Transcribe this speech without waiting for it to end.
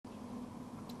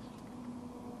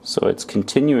So it's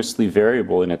continuously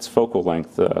variable in its focal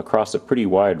length across a pretty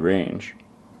wide range.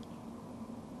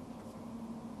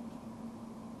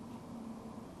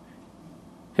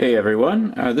 Hey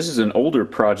everyone, this is an older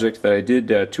project that I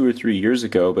did 2 or 3 years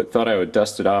ago, but thought I would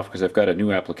dust it off because I've got a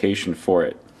new application for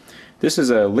it. This is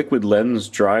a liquid lens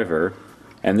driver,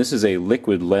 and this is a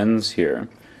liquid lens here.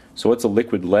 So what's a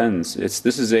liquid lens?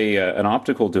 This is an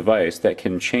optical device that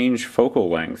can change focal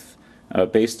length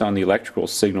based on the electrical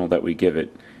signal that we give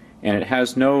it. And it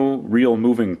has no real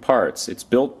moving parts. It's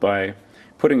built by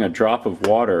putting a drop of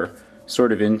water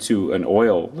sort of into an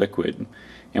oil liquid.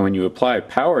 And when you apply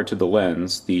power to the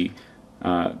lens, the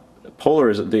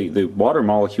water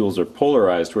molecules are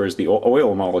polarized, whereas the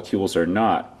oil molecules are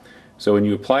not. So when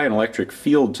you apply an electric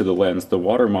field to the lens, the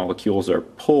water molecules are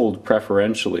pulled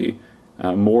preferentially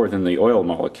more than the oil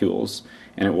molecules,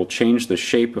 and it will change the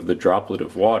shape of the droplet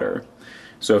of water.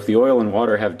 So if the oil and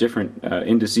water have different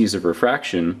indices of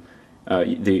refraction,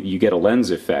 you get a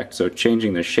lens effect. So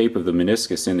changing the shape of the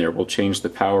meniscus in there will change the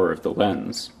power of the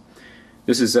lens.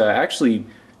 This is actually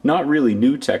not really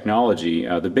new technology.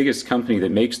 The biggest company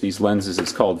that makes these lenses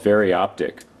is called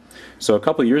Optic. So a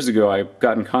couple years ago I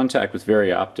got in contact with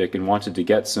Optic and wanted to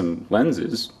get some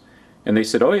lenses, and they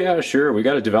said, oh yeah, sure, we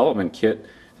got a development kit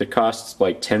that costs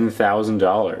like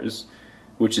 $10,000,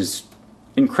 which is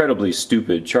incredibly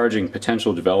stupid, charging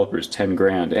potential developers 10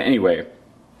 grand. Anyway,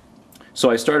 so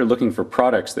I started looking for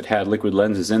products that had liquid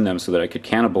lenses in them so that I could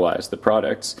cannibalize the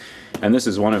products, and this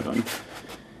is one of them.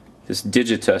 This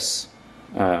Digitus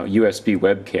USB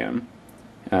webcam.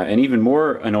 And even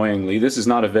more annoyingly, this is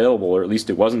not available, or at least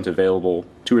it wasn't available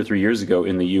 2 or 3 years ago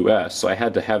in the US, so I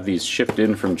had to have these shipped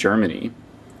in from Germany.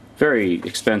 Very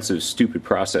expensive, stupid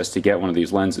process to get one of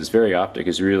these lenses. Optic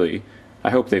is really, I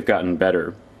hope they've gotten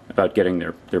better about getting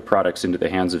their products into the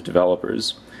hands of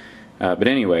developers. But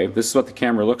anyway, this is what the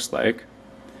camera looks like.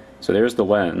 So there's the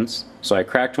lens. So I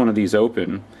cracked one of these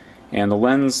open, and the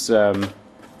lens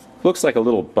looks like a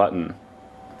little button.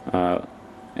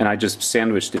 And I just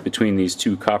sandwiched it between these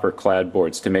two copper clad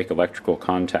boards to make electrical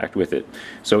contact with it.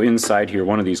 So inside here,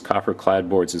 one of these copper clad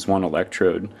boards is one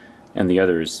electrode, and the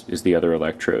other is the other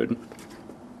electrode.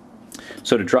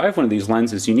 So to drive one of these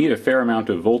lenses, you need a fair amount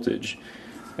of voltage.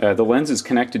 The lens is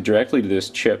connected directly to this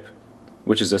chip,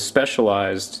 which is a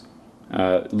specialized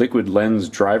liquid lens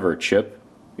driver chip.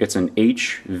 It's an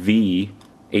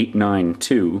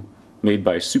HV892 made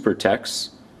by Supertex.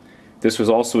 This was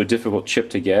also a difficult chip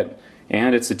to get,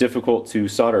 and it's a difficult to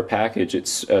solder package.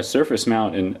 It's a surface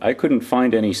mount, and I couldn't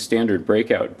find any standard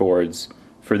breakout boards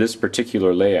for this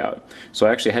particular layout. So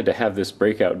I actually had to have this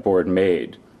breakout board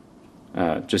made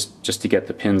just to get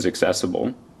the pins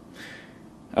accessible.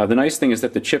 The nice thing is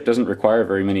that the chip doesn't require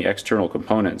very many external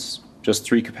components. Just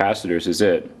 3 capacitors is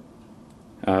it.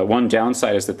 One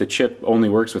downside is that the chip only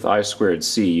works with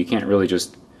I²C. You can't really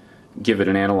just give it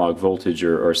an analog voltage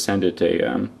or send it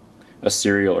a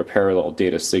serial or parallel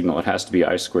data signal. It has to be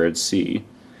I²C.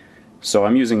 So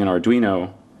I'm using an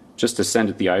Arduino just to send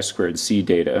it the I²C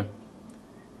data.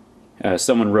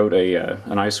 Someone wrote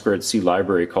an I²C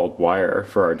library called Wire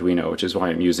for Arduino, which is why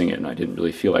I'm using it, and I didn't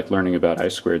really feel like learning about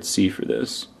I²C for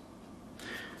this.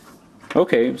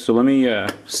 Okay, so let me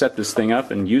set this thing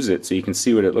up and use it so you can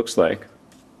see what it looks like.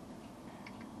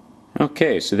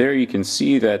 Okay, so there you can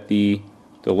see that the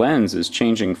lens is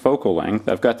changing focal length.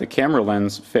 I've got the camera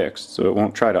lens fixed so it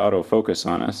won't try to autofocus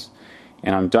on us,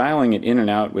 and I'm dialing it in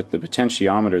and out with the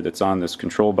potentiometer that's on this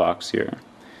control box here.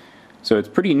 So it's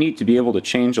pretty neat to be able to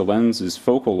change a lens's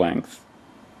focal length.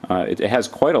 It has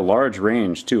quite a large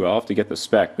range too. I'll have to get the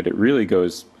spec, but it really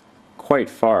goes quite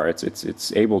far.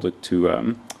 It's able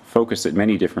to focus at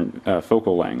many different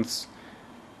focal lengths,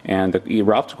 and the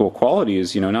optical quality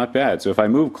is not bad. So if I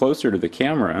move closer to the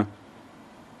camera,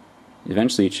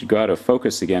 eventually it should go out of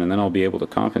focus again, and then I'll be able to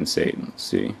compensate. Let's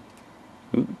see.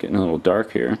 Ooh, getting a little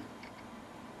dark here.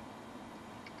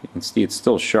 You can see it's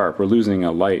still sharp. We're losing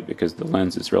a light because the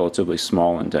lens is relatively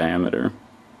small in diameter.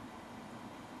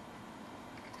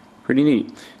 Pretty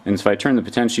neat. And if I turn the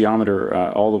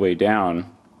potentiometer all the way down,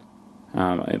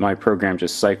 my program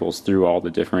just cycles through all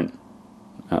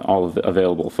of the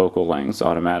available focal lengths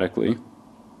automatically.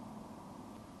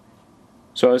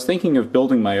 So I was thinking of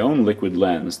building my own liquid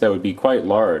lens that would be quite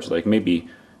large, like maybe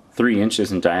 3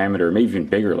 inches in diameter, maybe even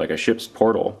bigger, like a ship's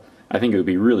portal. I think it would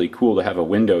be really cool to have a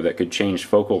window that could change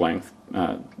focal length,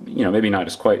 maybe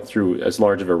not quite through as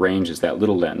large of a range as that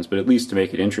little lens, but at least to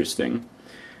make it interesting.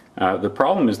 The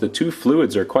problem is the 2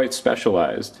 fluids are quite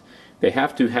specialized. They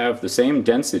have to have the same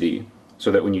density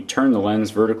so that when you turn the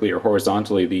lens vertically or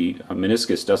horizontally, the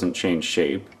meniscus doesn't change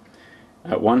shape.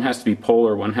 One has to be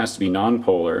polar, one has to be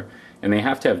nonpolar, and they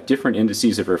have to have different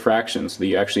indices of refraction so that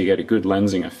you actually get a good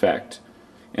lensing effect.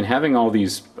 And having all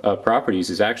these properties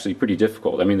is actually pretty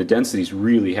difficult. I mean, the densities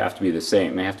really have to be the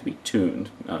same. They have to be tuned,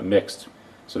 mixed,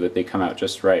 so that they come out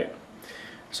just right.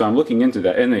 So I'm looking into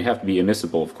that, and they have to be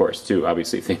immiscible, of course, too.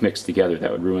 Obviously, if they mix together,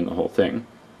 that would ruin the whole thing.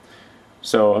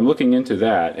 So I'm looking into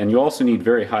that, and you also need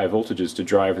very high voltages to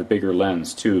drive the bigger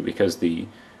lens, too, because the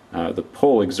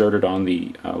pull exerted on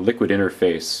the liquid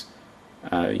interface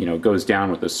goes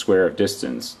down with a square of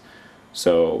distance.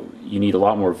 So you need a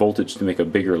lot more voltage to make a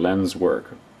bigger lens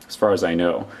work, as far as I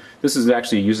know. This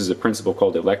actually uses a principle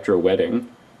called electrowetting,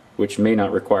 which may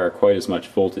not require quite as much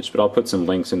voltage, but I'll put some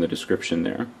links in the description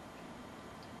there.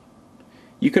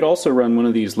 You could also run one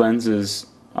of these lenses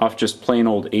off just plain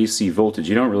old AC voltage.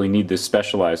 You don't really need this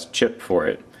specialized chip for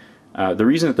it. The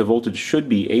reason that the voltage should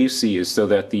be AC is so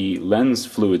that the lens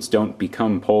fluids don't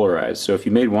become polarized. So if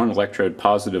you made one electrode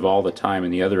positive all the time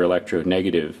and the other electrode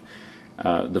negative,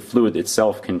 the fluid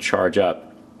itself can charge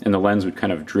up and the lens would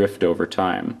kind of drift over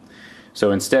time.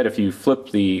 So instead, if you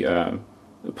flip the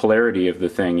polarity of the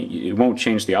thing, it won't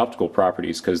change the optical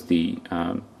properties because the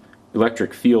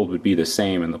electric field would be the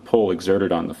same and the pull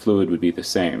exerted on the fluid would be the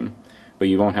same, but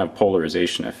you won't have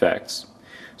polarization effects.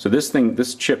 So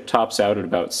this chip tops out at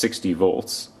about 60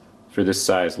 volts for this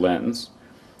size lens,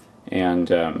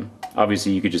 and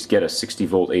obviously you could just get a 60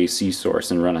 volt AC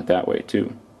source and run it that way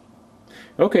too.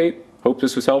 Okay, hope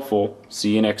this was helpful.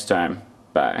 See you next time.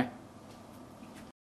 Bye.